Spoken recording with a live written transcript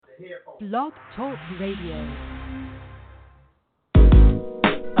Blog Talk Radio.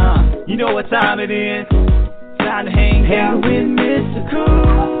 You know what time it is? Time to hang out with Mr.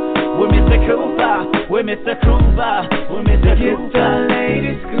 Coop. With Mr. Coop, with Mr. Coop, with Mr. Coop, the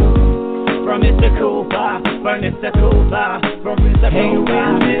latest scoop. From Mr. Coop, from Mr. Coop, from Mr. Coop. Hang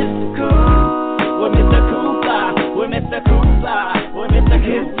with Mr. Coop. With Mr. Coop, with Mr. Coop, with Mr.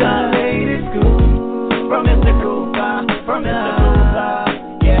 Coop, the latest scoop. From Mr. Coop, from Mr. Coop,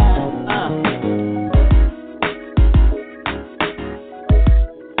 yeah.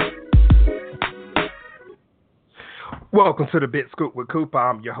 Welcome to the Bit Scoop with Coop.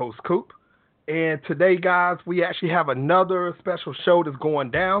 I'm your host, Coop. And today, guys, we actually have another special show that's going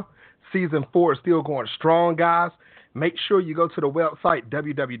down. Season 4 is still going strong, guys. Make sure you go to the website,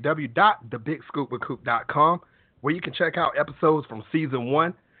 www.thebigscoopwithcoop.com, where you can check out episodes from Season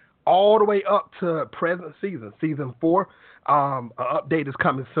 1 all the way up to present season, Season 4. An update is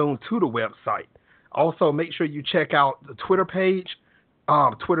coming soon to the website. Also, make sure you check out the Twitter page,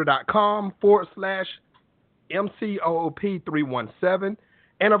 twitter.com/MCOOP317,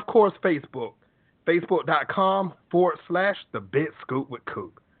 and of course Facebook, facebook.com/The Bit Scoop with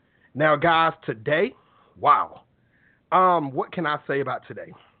Coop. Now, guys, today, wow, what can I say about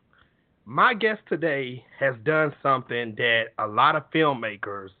today? My guest today has done something that a lot of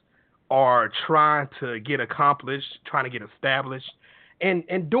filmmakers are trying to get accomplished, trying to get established,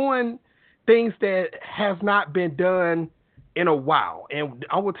 and doing things that has not been done in a while. And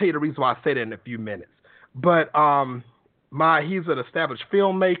I will tell you the reason why I say that in a few minutes. But he's an established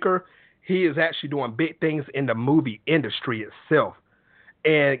filmmaker. He is actually doing big things in the movie industry itself.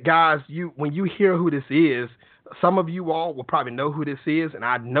 And guys, when you hear who this is, some of you all will probably know who this is, and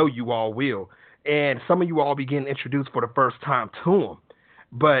I know you all will. And some of you all will be getting introduced for the first time to him.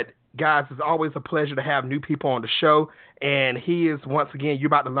 But guys, it's always a pleasure to have new people on the show. And he is, once again, you're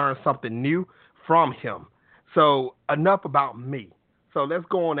about to learn something new from him. So enough about me. So let's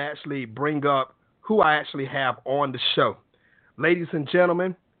go on and actually bring up who I actually have on the show. Ladies and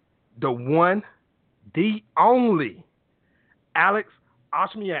gentlemen, the one, the only, Alex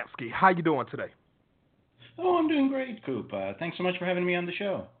Oshmyansky. How you doing today? Oh, I'm doing great, Coop. Thanks so much for having me on the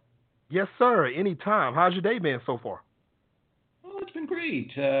show. Yes, sir. Anytime. How's your day been so far? Oh, it's been great.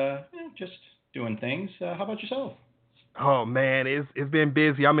 Just doing things. How about yourself? Oh, man, it's been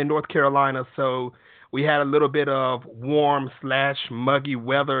busy. I'm in North Carolina, so we had a little bit of warm/muggy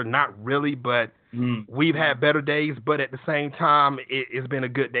weather. Not really, but we've had better days. But at the same time, it's been a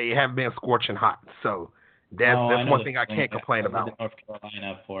good day. It hasn't been scorching hot. So that's one thing I can't complain about. I lived in North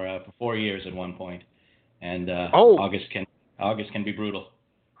Carolina for 4 years at one point, and August can be brutal.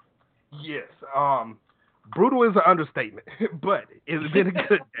 Yes, brutal is an understatement, but it's been a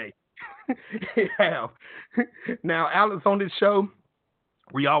good day. Yeah. Now, Alex, on this show,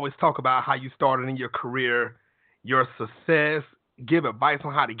 we always talk about how you started in your career, your success, give advice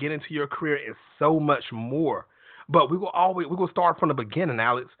on how to get into your career, and so much more. But we're gonna start from the beginning,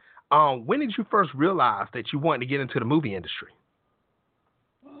 Alex. When did you first realize that you wanted to get into the movie industry?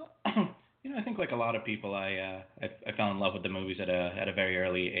 Well, I think like a lot of people, I fell in love with the movies at a very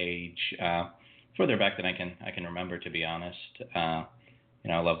early age. Further back than I can remember, to be honest. I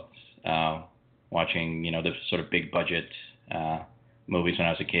loved watching the sort of big budget movies when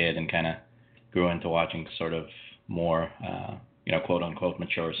I was a kid, and kind of grew into watching sort of more quote unquote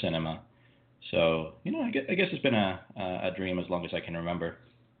mature cinema. So I guess it's been a dream as long as I can remember.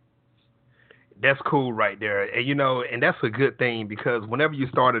 That's cool right there. And, and that's a good thing, because whenever you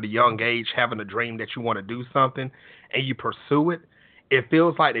start at a young age having a dream that you want to do something and you pursue it, it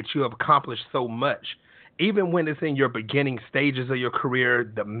feels like that you have accomplished so much. Even when it's in your beginning stages of your career,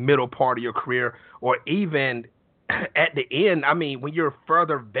 the middle part of your career, or even at the end, I mean, when you're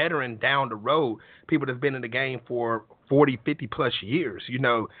further veteran down the road, people that's been in the game for 40, 50 plus years,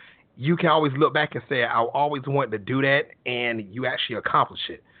 you can always look back and say, I always wanted to do that, and you actually accomplish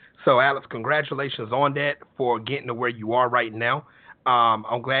it. So, Alex, congratulations on that for getting to where you are right now.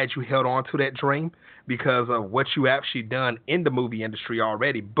 I'm glad you held on to that dream because of what you actually done in the movie industry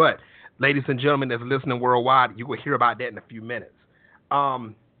already. But, ladies and gentlemen that's listening worldwide, you will hear about that in a few minutes.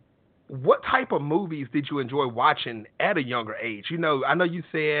 What type of movies did you enjoy watching at a younger age? I know you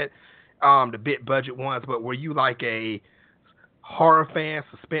said the big budget ones, but were you like a horror fan,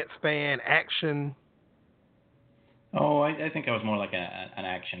 suspense fan, action? Oh, I think I was more like an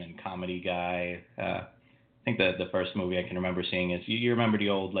action and comedy guy. I think the first movie I can remember seeing is, you remember the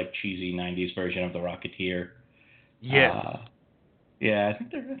old like cheesy 90s version of The Rocketeer? Yeah. Yeah, I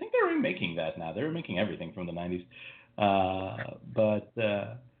think they're remaking that now. They're remaking everything from the 90s.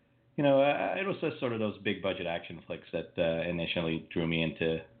 It was just sort of those big budget action flicks that initially drew me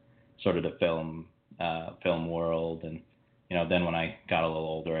into sort of the film world. And then when I got a little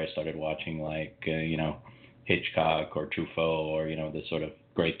older, I started watching like Hitchcock or Truffaut or the sort of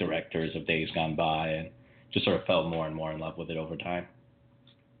great directors of days gone by, and just sort of fell more and more in love with it over time.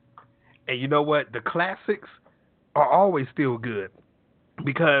 And you know what? The classics are always still good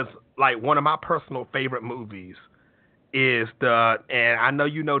because, like, one of my personal favorite movies is and I know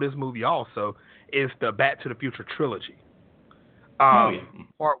you know this movie also, is the Back to the Future trilogy.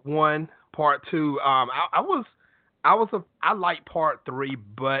 Part 1, Part 2. I like Part 3,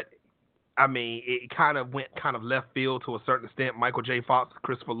 but I mean, it kind of went left field to a certain extent. Michael J. Fox,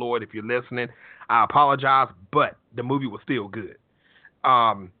 Christopher Lloyd, if you're listening, I apologize, but the movie was still good.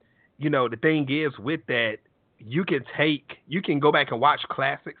 The thing is with that, you can go back and watch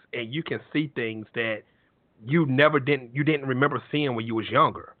classics and you can see things that you didn't remember seeing when you was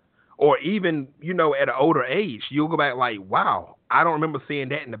younger. Or even, at an older age, you'll go back like, wow, I don't remember seeing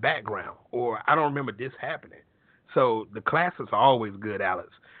that in the background, or I don't remember this happening. So the classics are always good, Alex.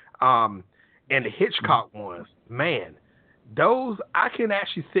 And the Hitchcock ones, man, those I can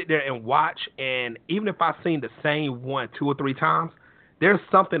actually sit there and watch, and even if I've seen the same one 2 or 3 times, there's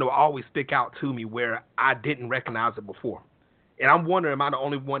something that will always stick out to me where I didn't recognize it before. And I'm wondering, am I the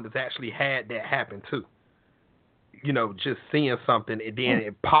only one that's actually had that happen too? Just seeing something and then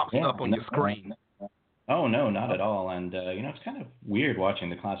it pops up on your screen. Oh, no, not at all. And, it's kind of weird watching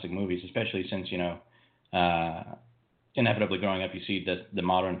the classic movies, especially since, inevitably growing up, you see the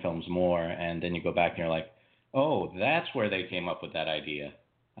modern films more, and then you go back and you're like, oh, that's where they came up with that idea.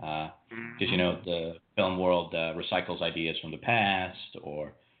 Because, the film world recycles ideas from the past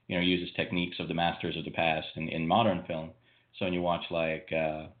or, uses techniques of the masters of the past in modern film. So when you watch, like,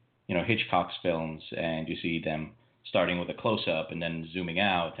 Hitchcock's films and you see them starting with a close-up and then zooming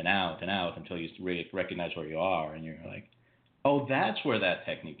out and out and out until you really recognize where you are, and you're like, oh, that's where that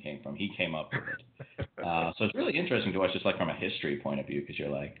technique came from. He came up with it. So it's really interesting to watch just like from a history point of view, because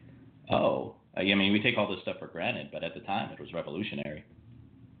you're like, oh, I mean, we take all this stuff for granted, but at the time it was revolutionary.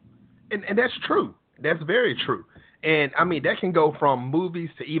 And that's true. That's very true. And I mean, that can go from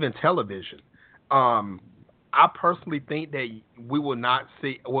movies to even television. I personally think that we will not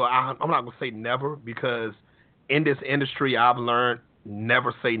see, well, I'm not going to say never, because in this industry I've learned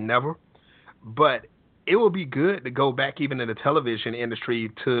never say never, but it would be good to go back even in the television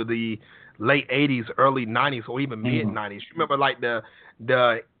industry to the late 80s, early 90s, or even mid 90s. You remember like the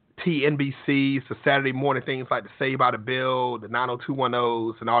TNBCs, the Saturday morning things like the Saved by the Bell, the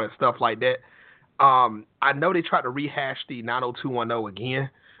 90210s, and all that stuff like that. I know they tried to rehash the 90210 again,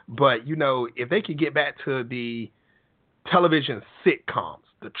 but if they could get back to the television sitcoms,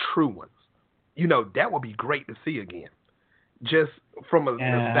 the true ones, that would be great to see again, just from a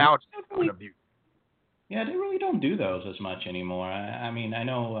nostalgia point of view. Yeah, they really don't do those as much anymore. I mean, I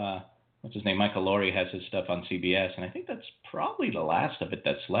know, what's his name, Michael Laurie has his stuff on CBS, and I think that's probably the last of it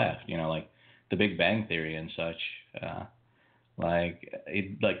that's left, like The Big Bang Theory and such. Like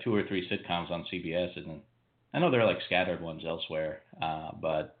 2 or 3 sitcoms on CBS, and I know there are like scattered ones elsewhere,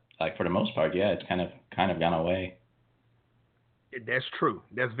 but like for the most part, yeah, it's kind of gone away. That's true.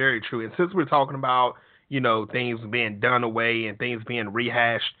 That's very true. And since we're talking about, things being done away and things being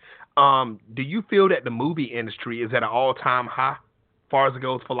rehashed, do you feel that the movie industry is at an all-time high as far as it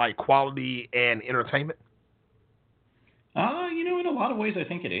goes for like quality and entertainment? In a lot of ways, I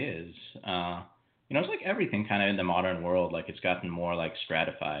think it is. It's like everything kind of in the modern world, like it's gotten more like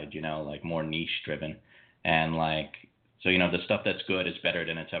stratified, like more niche driven. And like, so, the stuff that's good is better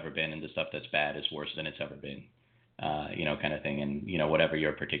than it's ever been, and the stuff that's bad is worse than it's ever been, kind of thing. And, whatever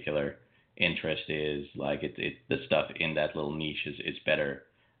your particular interest is, like the stuff in that little niche is better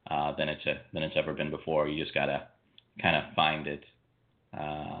than it's ever been before. You just gotta kind of find it.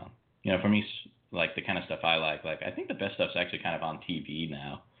 For me, like the kind of stuff I like I think the best stuff's actually kind of on TV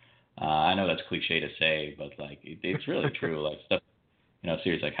now. I know that's cliche to say, but like it's really true. Like stuff,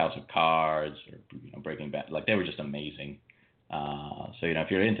 series like House of Cards or Breaking Bad, like they were just amazing. So if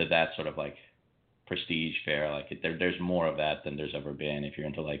you're into that sort of like prestige fare, like there's more of that than there's ever been. If you're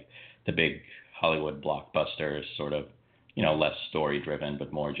into like the big Hollywood blockbusters, sort of less story driven,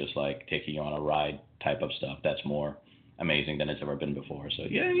 but more just like taking you on a ride type of stuff, that's more amazing than it's ever been before. So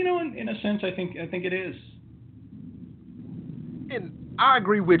yeah, in a sense, I think it is. And I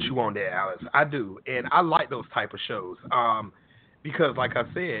agree with you on that, Alex. I do, and I like those type of shows. Because like I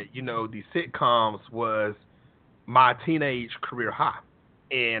said, the sitcoms was my teenage career high,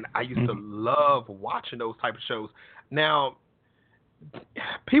 and I used to love watching those type of shows. Now,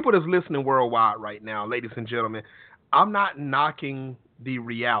 people that's listening worldwide right now, ladies and gentlemen, I'm not knocking the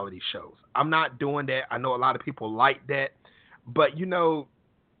reality shows. I'm not doing that. I know a lot of people like that, but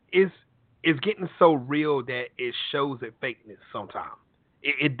it's getting so real that it shows it fakeness sometimes.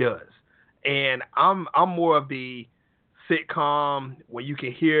 It does. And I'm more of the sitcom where you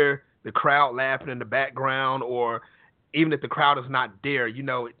can hear the crowd laughing in the background, or even if the crowd is not there,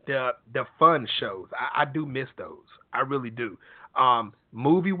 the fun shows. I do miss those. I really do.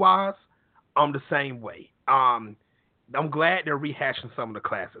 Movie wise, I'm the same way. I'm glad they're rehashing some of the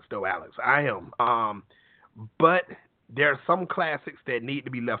classics, though, Alex. I am. But there are some classics that need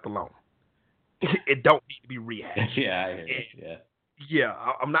to be left alone. It don't need to be rehashed. Yeah, I hear you. Yeah. Yeah,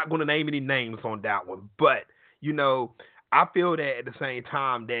 I'm not going to name any names on that one, but you know, I feel that at the same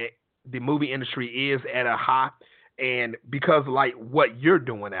time that the movie industry is at a high, and because like what you're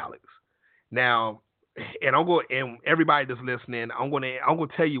doing, Alex. Now, and I'm going, and everybody that's listening, I'm going to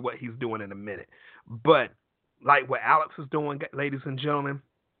tell you what he's doing in a minute, but like what Alex is doing, ladies and gentlemen,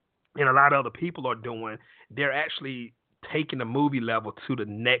 and a lot of other people are doing, they're actually taking the movie level to the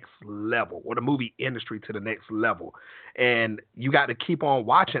next level, or the movie industry to the next level. And you got to keep on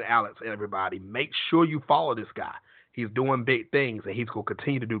watching Alex, everybody. Make sure you follow this guy. He's doing big things, and he's going to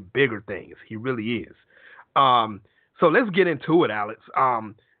continue to do bigger things. He really is. So let's get into it, Alex.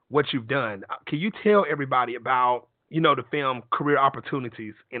 What you've done. Can you tell everybody about, the film Career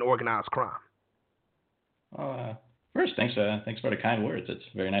Opportunities in Organized Crime? First, thanks for the kind words. It's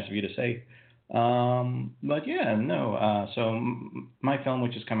very nice of you to say. But yeah, no. My film,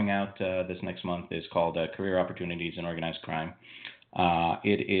 which is coming out this next month, is called Career Opportunities in Organized Crime.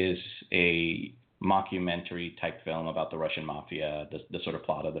 It is a mockumentary type film about the Russian mafia. The sort of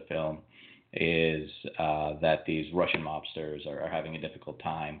plot of the film is that these Russian mobsters are having a difficult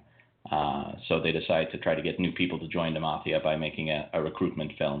time. So they decide to try to get new people to join the mafia by making a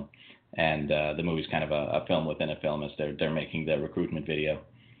recruitment film. And the movie's kind of a film within a film as they're making the recruitment video.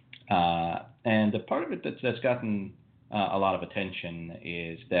 And the part of it that's gotten a lot of attention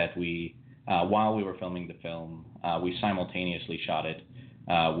is that we, while we were filming the film, we simultaneously shot it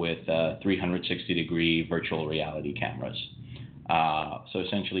with 360-degree virtual reality cameras. So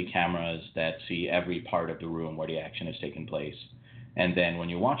essentially cameras that see every part of the room where the action is taking place. And then when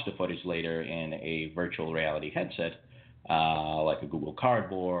you watch the footage later in a virtual reality headset, like a Google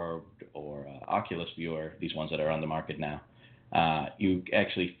Cardboard or Oculus Viewer, these ones that are on the market now, you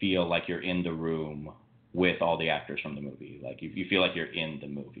actually feel like you're in the room with all the actors from the movie. Like you feel like you're in the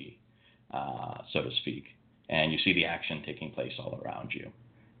movie, so to speak, and you see the action taking place all around you.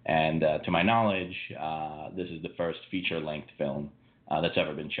 And to my knowledge, this is the first feature-length film that's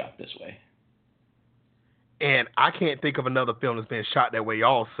ever been shot this way. And I can't think of another film that's been shot that way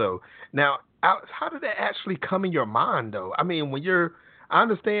also. Now, Alex, how did that actually come in your mind, though? I mean, I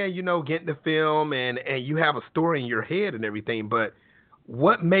understand, getting the film and you have a story in your head and everything, but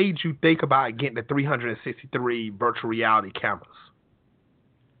what made you think about getting the 363 virtual reality cameras?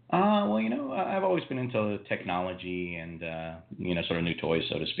 Well, I've always been into technology and, sort of new toys,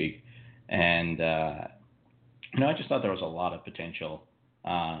 so to speak. And, I just thought there was a lot of potential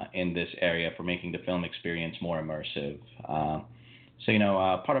in this area for making the film experience more immersive.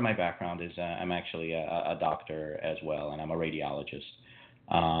 Part of my background is I'm actually a doctor as well, and I'm a radiologist.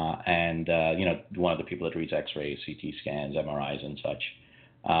 One of the people that reads X-rays, CT scans, MRIs, and such.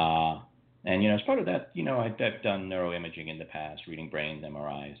 As part of that, I've done neuroimaging in the past, reading brains,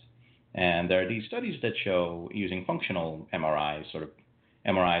 MRIs. And there are these studies that show using functional MRIs, sort of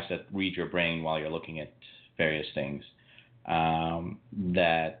MRIs that read your brain while you're looking at various things,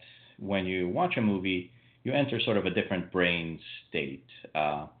 that when you watch a movie, you enter sort of a different brain state.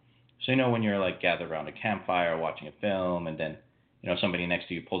 When you're like gathered around a campfire watching a film, and then somebody next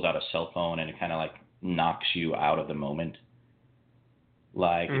to you pulls out a cell phone and it kind of like knocks you out of the moment.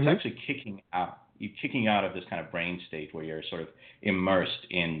 Like It's actually kicking out of this kind of brain state where you're sort of immersed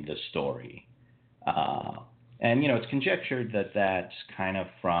in the story. It's conjectured that that's kind of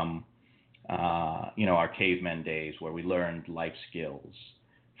from, our caveman days where we learned life skills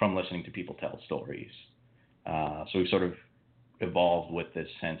from listening to people tell stories. So we've sort of evolved with this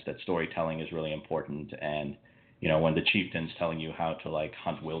sense that storytelling is really important. And, when the chieftain's telling you how to like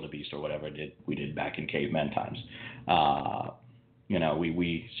hunt wildebeest or whatever we did back in caveman times,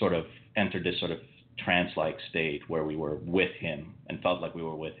 we sort of entered this sort of trance-like state where we were with him and felt like we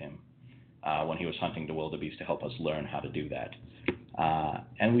were with him when he was hunting the wildebeest to help us learn how to do that.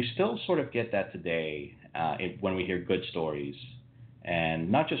 And we still sort of get that today when we hear good stories,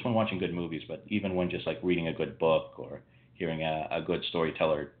 and not just when watching good movies, but even when just like reading a good book or hearing a good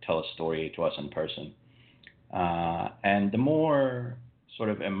storyteller tell a story to us in person. And the more sort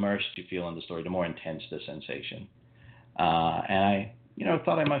of immersed you feel in the story, the more intense the sensation. And I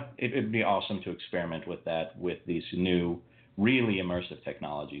thought it'd be awesome to experiment with that with these new really immersive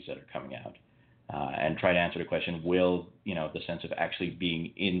technologies that are coming out, and try to answer the question: will the sense of actually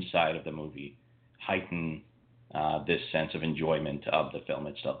being inside of the movie heighten this sense of enjoyment of the film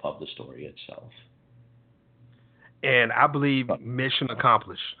itself, of the story itself? And I believe mission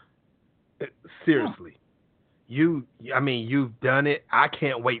accomplished. Seriously. You've done it. I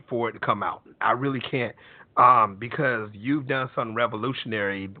can't wait for it to come out. I really can't. Because you've done something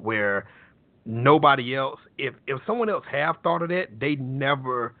revolutionary where nobody else, if someone else have thought of that, they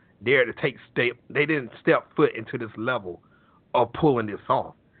never dared to they didn't step foot into this level of pulling this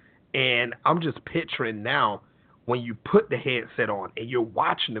off. And I'm just picturing now when you put the headset on and you're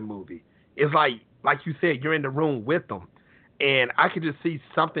watching the movie, it's like you said, you're in the room with them. And I could just see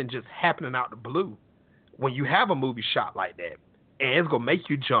something just happening out the blue when you have a movie shot like that. And it's going to make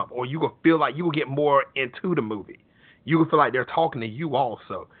you jump, or you going to feel like you will get more into the movie. You will feel like they're talking to you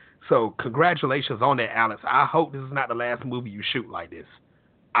also. So congratulations on that, Alex. I hope this is not the last movie you shoot like this.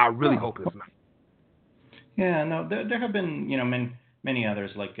 I really hope it's not. Yeah, no, there have been, many others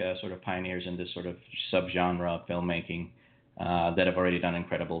like sort of pioneers in this sort of subgenre of filmmaking that have already done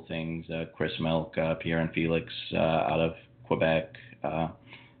incredible things. Chris Milk, Pierre and Felix out of Quebec.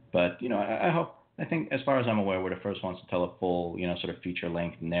 But I think as far as I'm aware, we're the first ones to tell a full, sort of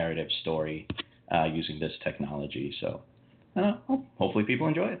feature-length narrative story using this technology. So hopefully people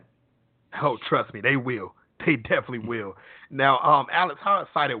enjoy it. Oh, trust me, they will. They definitely will. Now, Alex, how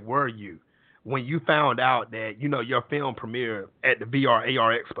excited were you when you found out that, your film premiered at the VR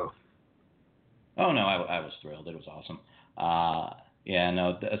AR Expo? Oh, no, I was thrilled. It was awesome.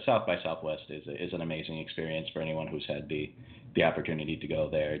 South by Southwest is an amazing experience for anyone who's had the opportunity to go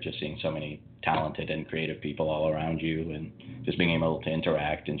there. Just seeing so many talented and creative people all around you, and just being able to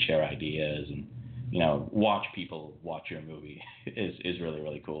interact and share ideas and, watch people watch your movie is really,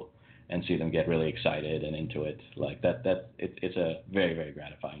 really cool, and see them get really excited and into it. Like it's a very, very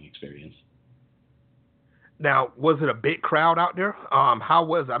gratifying experience. Now, was it a big crowd out there? How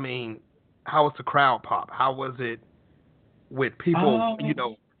was the crowd pop? How was it with people,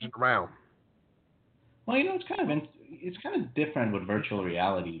 around? Well, it's kind of different with virtual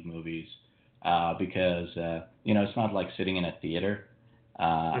reality movies because it's not like sitting in a theater.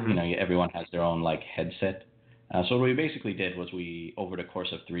 Everyone has their own headset. So what we basically did was we, over the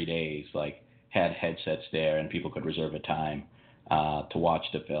course of 3 days, had headsets there, and people could reserve a time to watch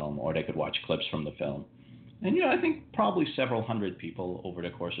the film, or they could watch clips from the film. And I think probably several hundred people over the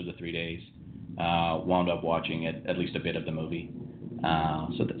course of the 3 days wound up watching at least a bit of the movie.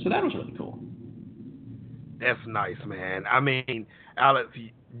 So that was really cool. That's nice, man. Alex,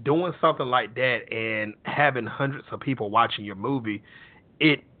 doing something like that and having hundreds of people watching your movie,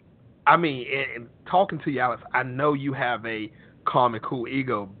 and talking to you, Alex, I know you have a calm and cool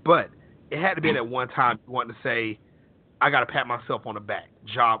ego, but it had to be at one time you wanted to say, I got to pat myself on the back.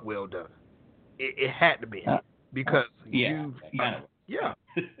 Job well done. It had to be because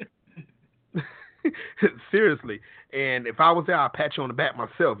seriously. And if I was there, I'd pat you on the back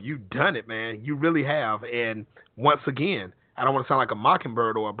myself. You've done it, man. You really have. And once again, I don't want to sound like a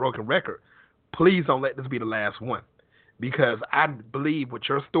mockingbird or a broken record. Please don't let this be the last one, because I believe with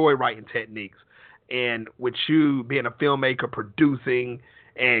your story writing techniques and with you being a filmmaker, producing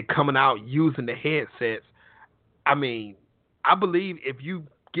and coming out using the headsets, I believe if you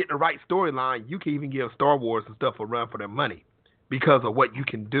get the right storyline, you can even give Star Wars and stuff a run for their money because of what you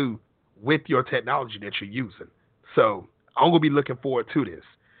can do with your technology that you're using. So I'm going to be looking forward to this.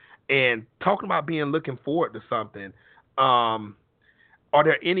 And talking about looking forward to something, are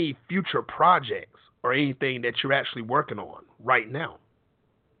there any future projects or anything that you're actually working on right now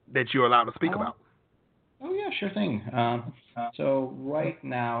that you're allowed to speak about? Oh, yeah, sure thing. So right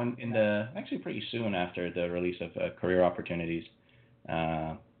now, actually pretty soon after the release of Career Opportunities,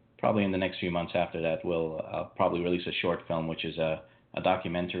 probably in the next few months after that, we'll probably release a short film, which is a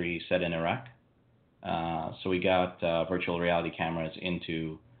documentary set in Iraq. So we got virtual reality cameras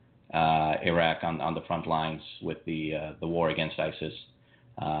into Iraq on the front lines with the war against ISIS,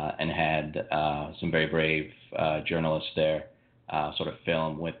 and had some very brave journalists there sort of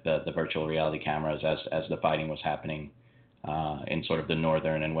film with the virtual reality cameras as the fighting was happening in sort of the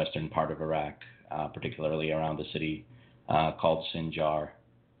northern and western part of Iraq, particularly around the city called Sinjar.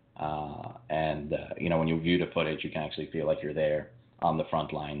 And when you view the footage, you can actually feel like you're there on the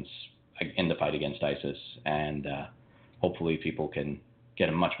front lines in the fight against ISIS, and hopefully people can get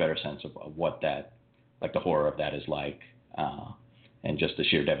a much better sense of what that, the horror of that is like, and just the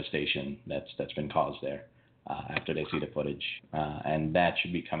sheer devastation that's been caused there after they see the footage. And that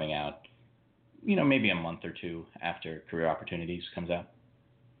should be coming out, maybe a month or two after Career Opportunities comes out.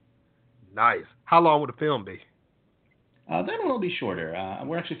 Nice. How long would the film be? That one will be shorter.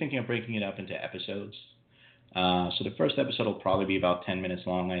 We're actually thinking of breaking it up into episodes. So the first episode will probably be about 10 minutes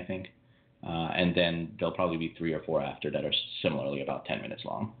long, I think. And then there'll probably be 3 or 4 after that are similarly about 10 minutes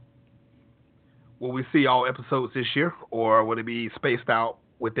long. Will we see all episodes this year, or would it be spaced out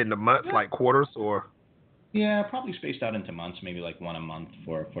within the months, like quarters, or? Yeah, probably spaced out into months, maybe like one a month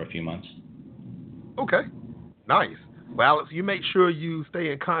for a few months. Okay, nice. Well, Alex, you make sure you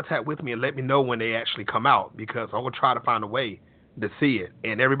stay in contact with me and let me know when they actually come out, because I'm going to try to find a way to see it.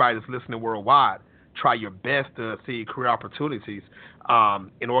 And everybody that's listening worldwide, try your best to see career opportunities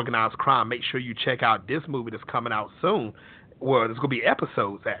in organized crime. Make sure you check out this movie that's coming out soon. Well, there's going to be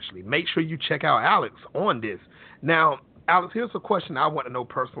episodes, actually. Make sure you check out Alex on this. Now, Alex, here's a question I want to know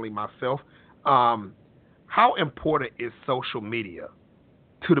personally myself. How important is social media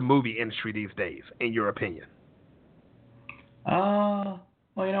to the movie industry these days, in your opinion? Well,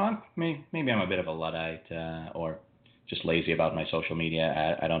 maybe I'm a bit of a Luddite or just lazy about my social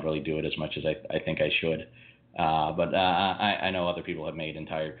media. I don't really do it as much as I think I should. But I know other people have made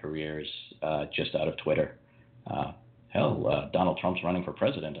entire careers just out of Twitter. Donald Trump's running for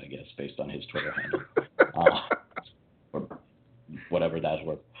president, I guess, based on his Twitter handle, or whatever that's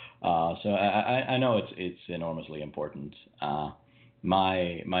worth. So I know it's enormously important.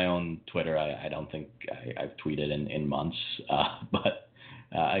 My own Twitter, I don't think I've tweeted in months, but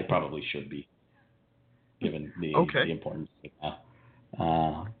I probably should be, given the importance of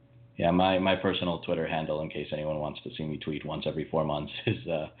that. My personal Twitter handle, in case anyone wants to see me tweet once every 4 months,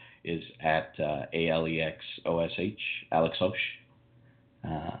 is at ALEXOSH, Alex Osh.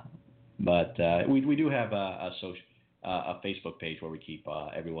 But we do have a Facebook page where we keep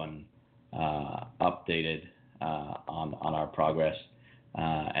everyone updated on our progress,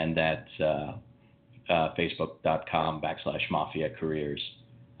 and that's facebook.com/Mafia Careers.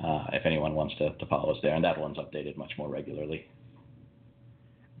 If anyone wants to follow us there, and that one's updated much more regularly.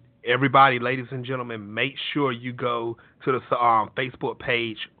 Everybody, ladies and gentlemen, make sure you go to the Facebook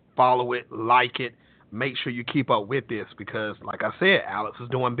page, follow it, like it. Make sure you keep up with this, because, like I said, Alex is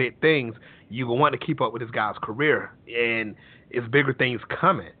doing big things. You want to keep up with this guy's career, and it's bigger things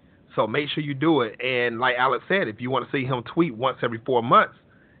coming. So make sure you do it. And like Alex said, if you want to see him tweet once every 4 months,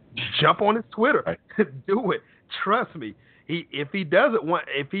 jump on his Twitter. Right. Do it. Trust me. If he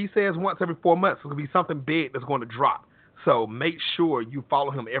says once every 4 months, it's going to be something big that's going to drop. So make sure you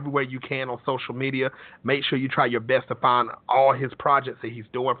follow him everywhere you can on social media. Make sure you try your best to find all his projects that he's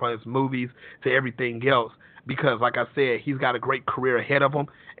doing, from his movies to everything else, because, like I said, he's got a great career ahead of him,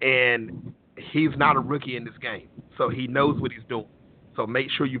 and he's not a rookie in this game. So he knows what he's doing. So make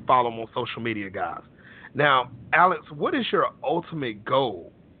sure you follow him on social media, guys. Now, Alex, what is your ultimate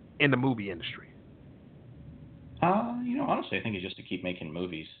goal in the movie industry? Honestly, I think it's just to keep making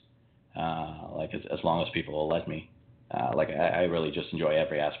movies, as long as people will let me. I really just enjoy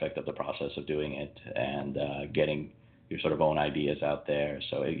every aspect of the process of doing it, and getting your sort of own ideas out there.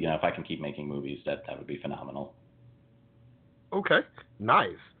 So, if I can keep making movies, that would be phenomenal. Okay,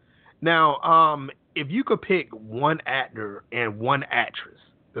 nice. Now, if you could pick one actor and one actress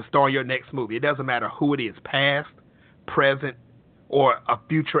to star in your next movie, it doesn't matter who it is, past, present, or a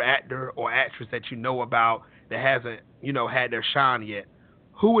future actor or actress that you know about that hasn't, had their shine yet,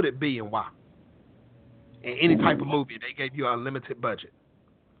 who would it be and why? In any type of movie, they gave you an unlimited budget.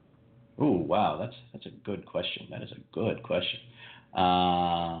 Oh, wow, that's a good question. That is a good question.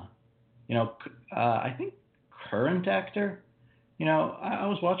 I think current actor. I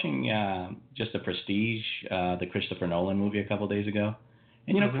was watching just The Prestige, the Christopher Nolan movie a couple days ago,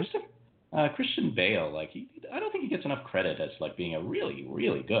 and Christian Bale, I don't think he gets enough credit as being a really,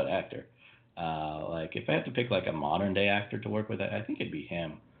 really good actor. If I had to pick a modern day actor to work with, I think it'd be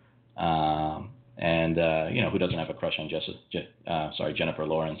him. And who doesn't have a crush on Jennifer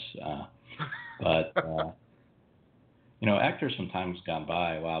Lawrence? But actors from times gone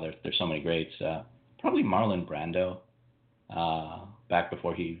by. Wow, there's so many greats. Probably Marlon Brando. Back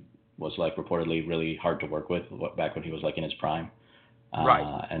before he was reportedly really hard to work with. Back when he was in his prime.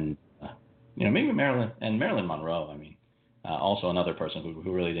 Right. And maybe Marilyn Monroe. I mean, also another person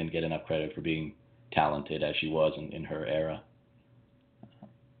who really didn't get enough credit for being talented as she was in her era.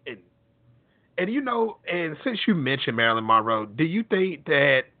 And since you mentioned Marilyn Monroe, do you think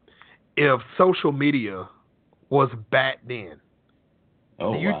that if social media was back then,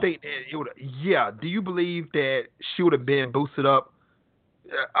 do you think that it would? Yeah. Do you believe that she would have been boosted up?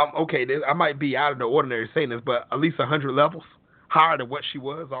 I might be out of the ordinary saying this, but at least 100 levels higher than what she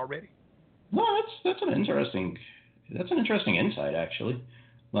was already. No, that's an interesting insight, actually.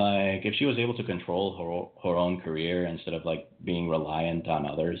 If she was able to control her own career instead of being reliant on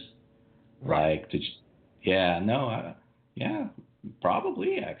others. Right. Yeah,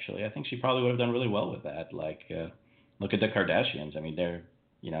 probably actually. I think she probably would have done really well with that. Like, look at the Kardashians. I mean,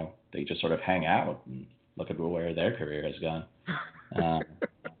 they just sort of hang out and look at where their career has gone. Um,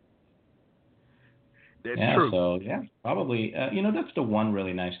 That's yeah, true. so yeah, probably. That's the one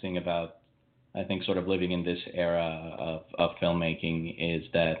really nice thing about I think sort of living in this era of filmmaking is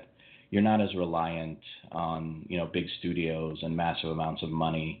that you're not as reliant on big studios and massive amounts of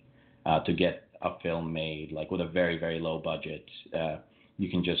money to get a film made. Like with a very very low budget, you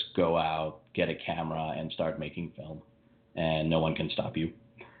can just go out, get a camera, and start making film, and no one can stop you.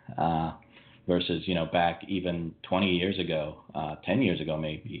 Uh, Versus back even 20 years ago, 10 years ago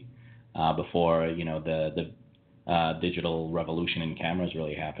maybe, before the digital revolution in cameras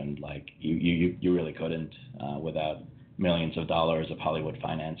really happened. Like you really couldn't without millions of dollars of Hollywood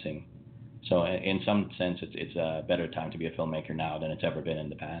financing. So in some sense, it's a better time to be a filmmaker now than it's ever been in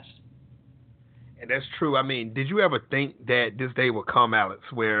the past. And that's true. I mean, did you ever think that this day would come, Alex,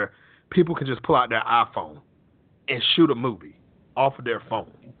 where people can just pull out their iPhone and shoot a movie off of their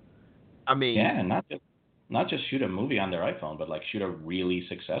phone? I mean, Yeah, and not just shoot a movie on their iPhone, but like shoot a really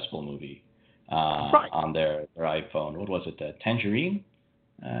successful movie right. on their iPhone. What was it? The Tangerine?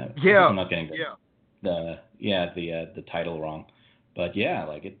 I hope Yeah. I'm not getting Yeah. the title wrong, but yeah,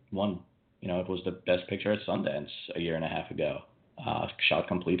 like it won. It was the best picture at Sundance a year and a half ago. Shot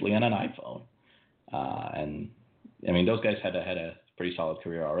completely on an iPhone, and I mean those guys had a pretty solid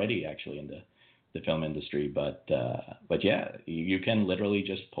career already actually in the film industry, but yeah, you can literally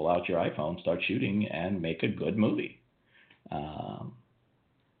just pull out your iPhone, start shooting, and make a good movie. Um,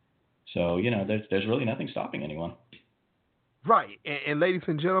 so there's really nothing stopping anyone. Right. And ladies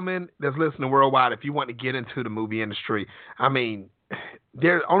and gentlemen that's listening worldwide, if you want to get into the movie industry, I mean,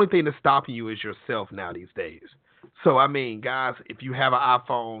 the only thing that's stopping you is yourself now these days. So, I mean, guys, if you have an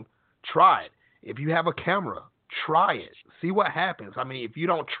iPhone, try it. If you have a camera, try it. See what happens. I mean, if you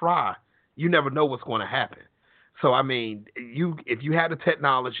don't try, you never know what's going to happen. So, I mean, if you had the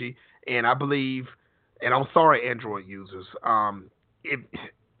technology, and I believe, and I'm sorry, Android users, if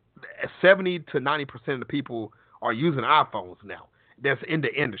 70 to 90% of the people are using iPhones now. That's in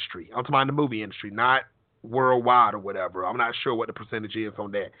the industry. I'm talking about the movie industry, not worldwide or whatever. I'm not sure what the percentage is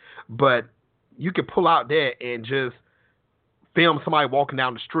on that. But you can pull out that and just film somebody walking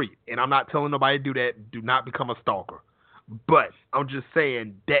down the street. And I'm not telling nobody to do that. Do not become a stalker. But I'm just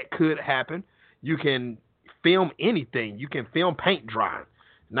saying that could happen. You can film anything. You can film paint drying.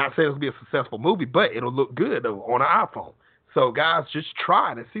 Not saying it'll be a successful movie, but it'll look good on an iPhone. So guys, just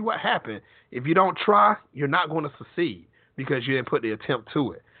try it and see what happens. If you don't try, you're not going to succeed because you didn't put the attempt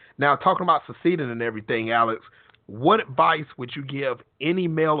to it. Now, talking about succeeding and everything, Alex, what advice would you give any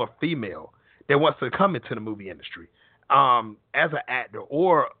male or female that wants to come into the movie industry as an actor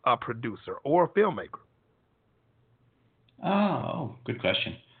or a producer or a filmmaker? Oh, good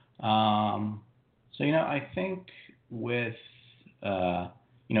question. So I think with the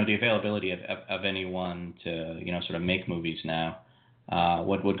availability of anyone to sort of make movies now,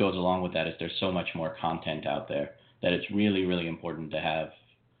 what goes along with that is there's so much more content out there that it's really really important to have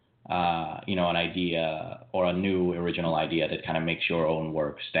an idea or a new original idea that kind of makes your own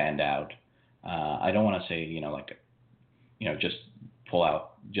work stand out. I don't want to say like just pull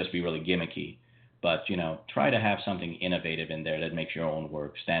out, just be really gimmicky, but try to have something innovative in there that makes your own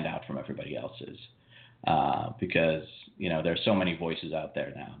work stand out from everybody else's. Because there's so many voices out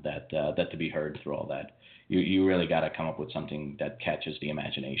there now that to be heard through all that, you really got to come up with something that catches the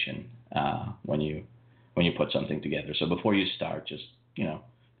imagination when you put something together. So before you start, just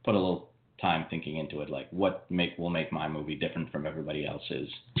put a little time thinking into it, like what will make my movie different from everybody else's,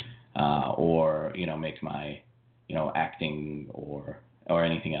 or make my acting or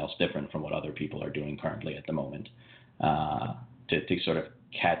anything else different from what other people are doing currently at the moment, to sort of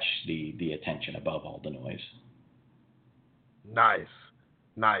catch the attention above all the noise. Nice,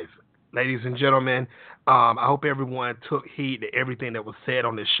 nice. Ladies and gentlemen, I hope everyone took heed to everything that was said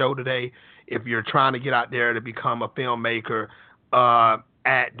on this show today. If you're trying to get out there to become a filmmaker,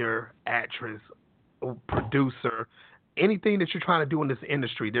 actor, actress, producer, anything that you're trying to do in this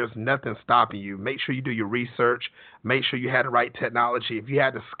industry, there's nothing stopping you. Make sure you do your research. Make sure you have the right technology. If you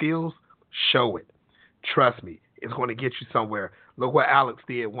have the skills, show it. Trust me, it's going to get you somewhere. Look what Alex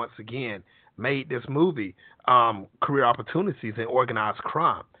did once again. Made this movie, Career Opportunities in Organized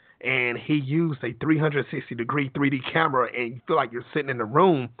Crime. And he used a 360-degree 3D camera, and you feel like you're sitting in the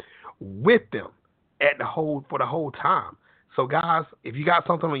room with them for the whole time. So, guys, if you got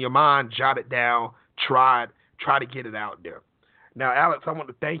something on your mind, jot it down, try to get it out there. Now, Alex, I want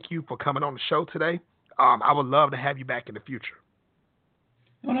to thank you for coming on the show today. I would love to have you back in the future.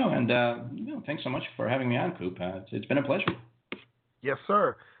 Oh no, and thanks so much for having me on, Coop. It's been a pleasure. Yes,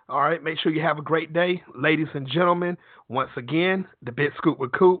 sir. All right, make sure you have a great day. Ladies and gentlemen, once again, the Big Scoop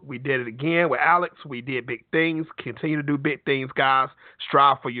with Coop. We did it again with Alex. We did big things. Continue to do big things, guys.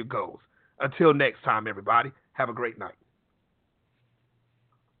 Strive for your goals. Until next time, everybody, have a great night.